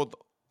does hold,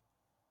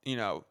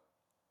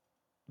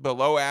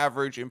 below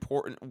average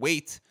important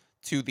weight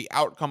to the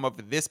outcome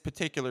of this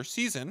particular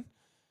season.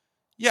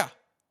 Yeah.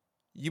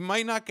 You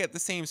might not get the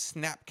same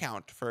snap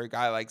count for a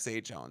guy like Zay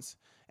Jones,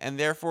 and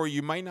therefore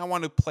you might not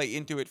want to play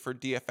into it for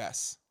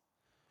DFS.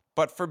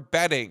 But for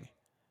betting,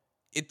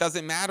 it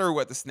doesn't matter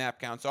what the snap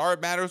counts are.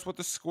 It matters what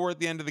the score at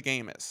the end of the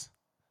game is.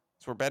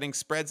 So we're betting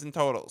spreads and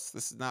totals.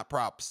 This is not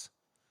props.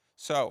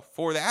 So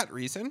for that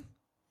reason,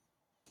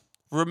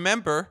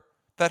 remember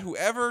that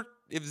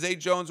if Zay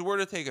Jones were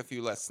to take a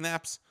few less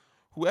snaps,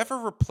 whoever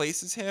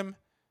replaces him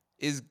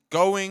is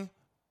going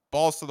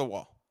balls to the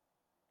wall.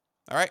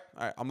 All right,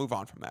 I'll move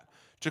on from that.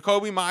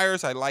 Jacoby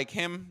Myers, I like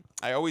him.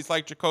 I always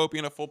like Jacoby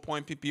in a full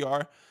point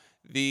PPR.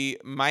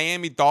 The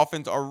Miami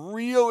Dolphins are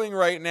reeling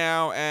right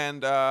now,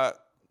 and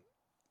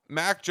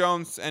Mac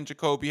Jones and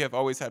Jacoby have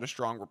always had a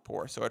strong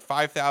rapport. So at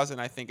 $5,000,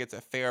 I think it's a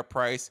fair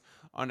price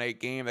on a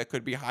game that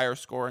could be higher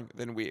scoring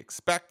than we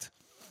expect.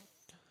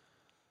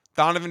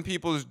 Donovan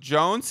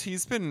Peoples-Jones,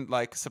 he's been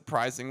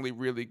surprisingly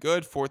really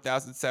good.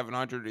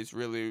 4,700 is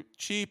really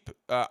cheap.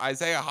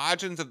 Isaiah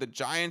Hodgins of the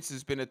Giants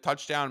has been a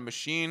touchdown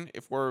machine.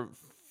 If we're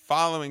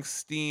following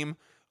steam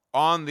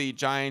on the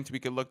Giants, we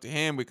could look to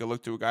him. We could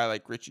look to a guy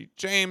like Richie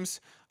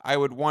James. I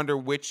would wonder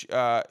which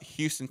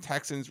Houston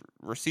Texans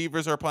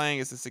receivers are playing.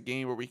 Is this a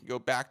game where we can go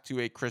back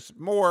to a Chris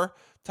Moore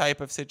type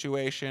of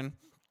situation?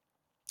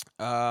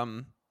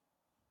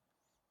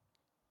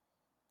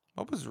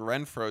 What was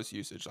Renfro's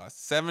usage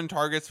last? 7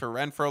 targets for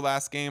Renfro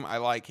last game. I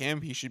like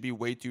him. He should be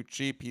way too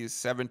cheap. He's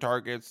 7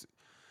 targets,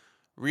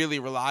 really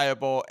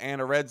reliable, and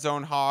a red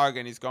zone hog,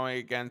 and he's going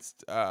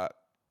against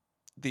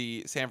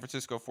the San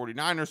Francisco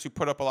 49ers, who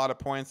put up a lot of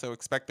points, so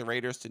expect the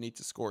Raiders to need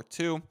to score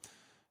too.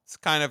 It's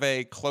kind of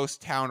a close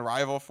town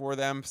rival for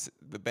them,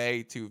 the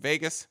Bay to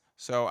Vegas,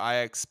 so I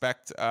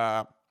expect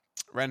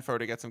Renfro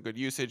to get some good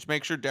usage.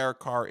 Make sure Derek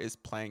Carr is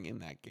playing in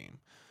that game.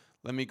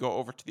 Let me go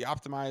over to the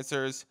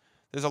optimizers.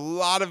 There's a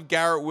lot of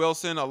Garrett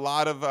Wilson, a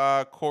lot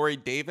of Corey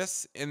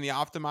Davis in the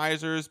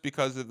optimizers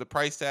because of the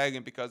price tag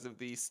and because of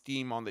the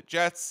steam on the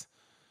Jets.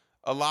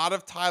 A lot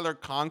of Tyler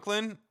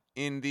Conklin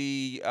in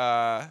the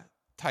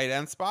tight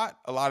end spot.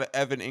 A lot of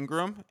Evan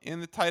Ingram in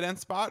the tight end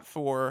spot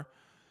for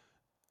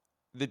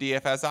the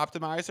DFS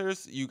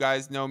optimizers. You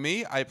guys know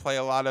me. I play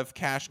a lot of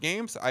cash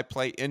games. I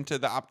play into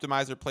the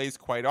optimizer plays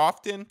quite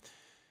often.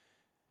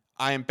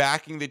 I am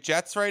backing the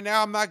Jets right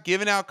now. I'm not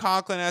giving out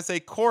Conklin as a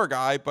core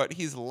guy, but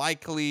he's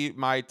likely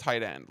my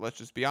tight end. Let's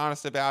just be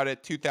honest about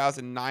it.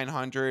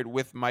 2,900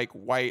 with Mike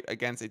White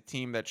against a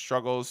team that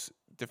struggles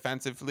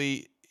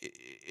defensively.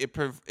 It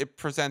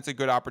presents a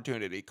good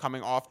opportunity.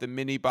 Coming off the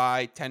mini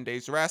bye, 10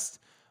 days rest,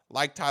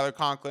 like Tyler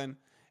Conklin.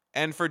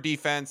 And for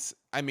defense,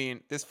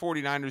 this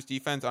 49ers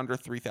defense under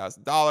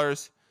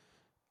 $3,000.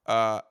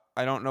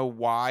 I don't know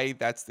why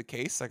that's the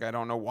case. I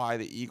don't know why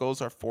the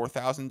Eagles are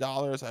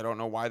 $4,000. I don't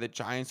know why the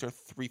Giants are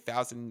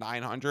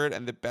 $3,900,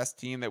 and the best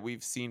team that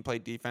we've seen play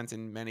defense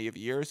in many of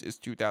years is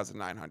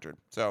 $2,900.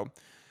 So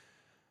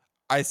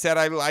I said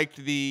I liked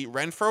the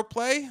Renfro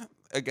play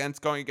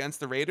going against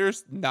the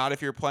Raiders, not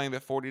if you're playing the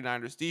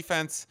 49ers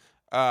defense.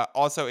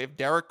 Also, if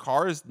Derek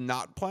Carr is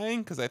not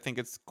playing, because I think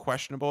it's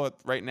questionable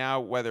right now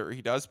whether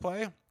he does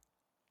play,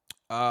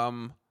 at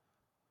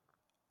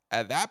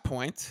that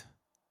point,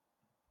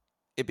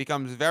 it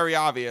becomes very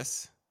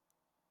obvious.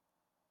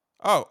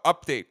 Oh,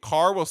 update.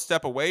 Carr will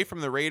step away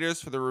from the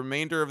Raiders for the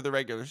remainder of the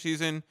regular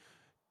season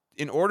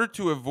in order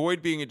to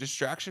avoid being a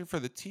distraction for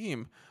the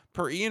team.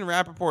 Per Ian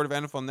Rappaport of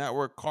NFL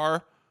Network,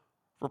 Carr,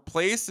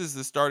 replaced as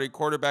the starting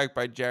quarterback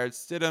by Jarrett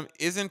Stidham,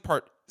 isn't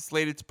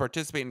slated to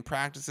participate in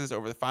practices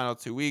over the final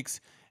 2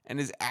 weeks, and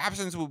his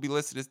absence will be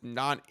listed as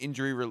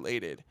non-injury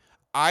related.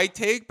 I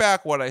take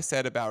back what I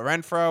said about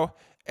Renfrow,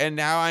 and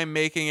now I'm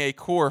making a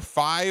core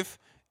 5,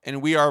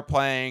 and we are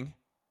playing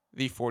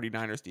the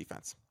 49ers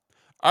defense.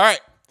 All right,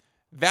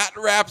 that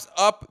wraps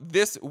up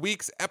this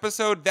week's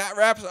episode. That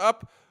wraps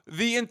up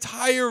the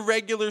entire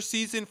regular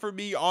season for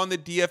me on the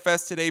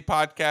DFS Today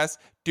podcast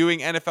doing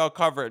NFL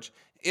coverage.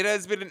 It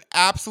has been an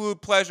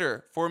absolute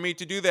pleasure for me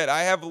to do that.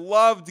 I have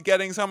loved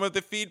getting some of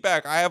the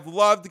feedback. I have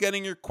loved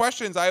getting your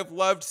questions. I have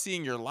loved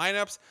seeing your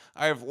lineups.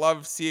 I have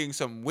loved seeing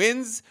some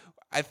wins.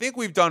 I think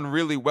we've done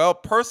really well.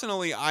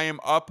 Personally, I am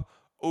up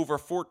over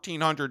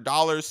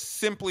 $1,400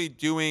 simply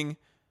doing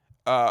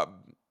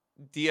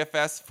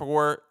DFS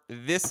for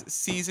this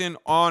season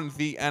on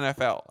the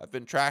NFL. I've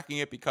been tracking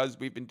it because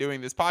we've been doing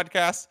this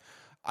podcast.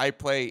 I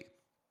play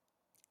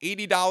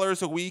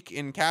 $80 a week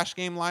in cash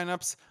game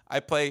lineups. I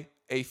play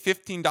a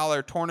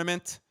 $15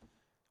 tournament.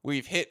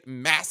 We've hit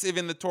massive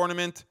in the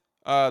tournament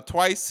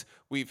twice.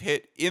 We've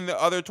hit in the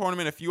other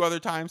tournament a few other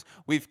times.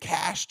 We've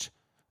cashed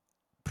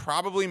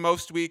probably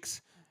most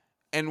weeks.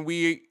 And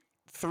we,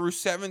 through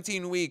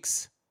 17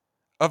 weeks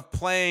of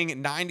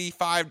playing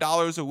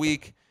 $95 a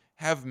week,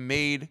 have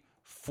made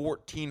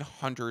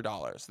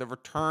 $1,400. The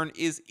return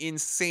is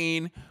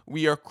insane.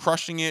 We are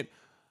crushing it.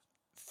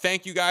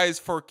 Thank you guys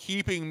for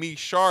keeping me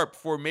sharp,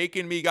 for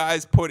making me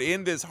guys put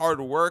in this hard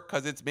work,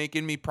 because it's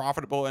making me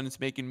profitable and it's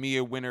making me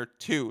a winner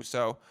too.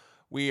 So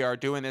we are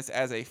doing this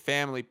as a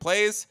family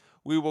plays.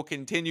 We will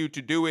continue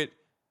to do it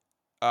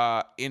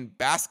in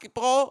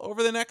basketball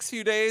over the next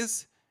few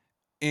days,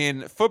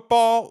 in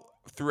football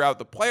throughout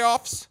the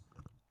playoffs,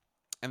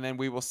 and then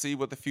we will see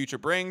what the future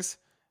brings.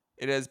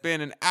 It has been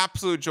an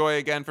absolute joy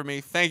again for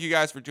me. Thank you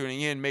guys for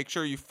tuning in. Make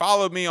sure you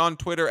follow me on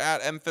Twitter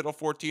at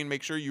mfiddle14.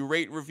 Make sure you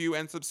rate, review,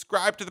 and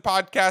subscribe to the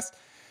podcast.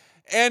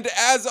 And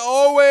as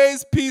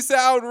always, peace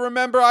out.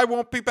 Remember, I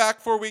won't be back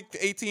for week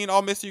 18.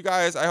 I'll miss you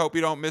guys. I hope you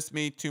don't miss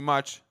me too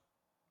much.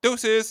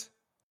 Deuces.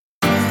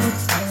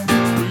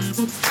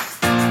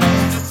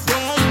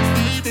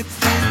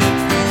 Baby.